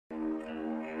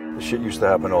This shit used to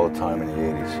happen all the time in the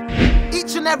 80s.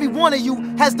 Each and every one of you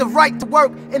has the right to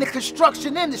work in the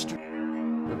construction industry.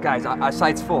 Look, guys, our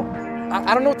site's full.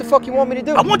 I don't know what the fuck you want me to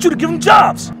do. I want you to give them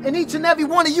jobs. And each and every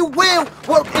one of you will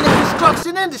work in the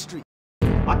construction industry.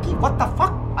 Maki, what the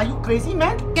fuck? Are you crazy,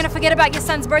 man? Gonna forget about your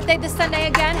son's birthday this Sunday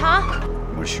again, huh?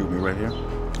 You wanna shoot me right here?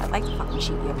 I'd like to fucking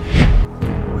shoot you.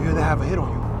 We hear they have a hit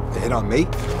on you. The hit on me?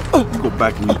 You go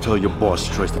back and you tell your boss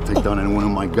he tries to take down any one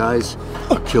of my guys,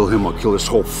 I'll kill him, I'll kill his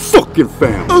whole fucking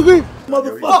family.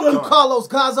 Motherfucker. Fuck you, Carlos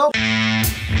Gazo. I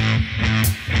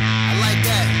like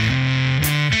that.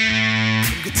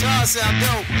 Guitar sound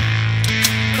dope.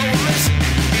 Coalition.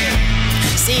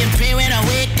 See and pray when I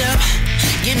wake up,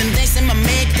 giving thanks to my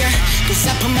maker, cause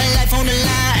I put my life on the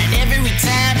line every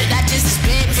time that I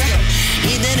disrespect.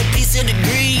 Either the peace or the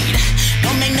greed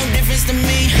don't make no difference to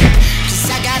me, cause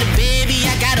I got a baby,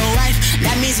 I got a wife,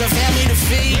 that means a family to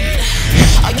feed.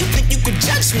 Oh, you think you could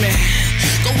judge me?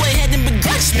 Go ahead and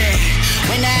begrudge me.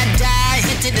 When I die,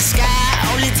 hit to the sky,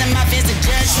 only time I face the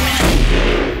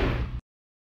judgment.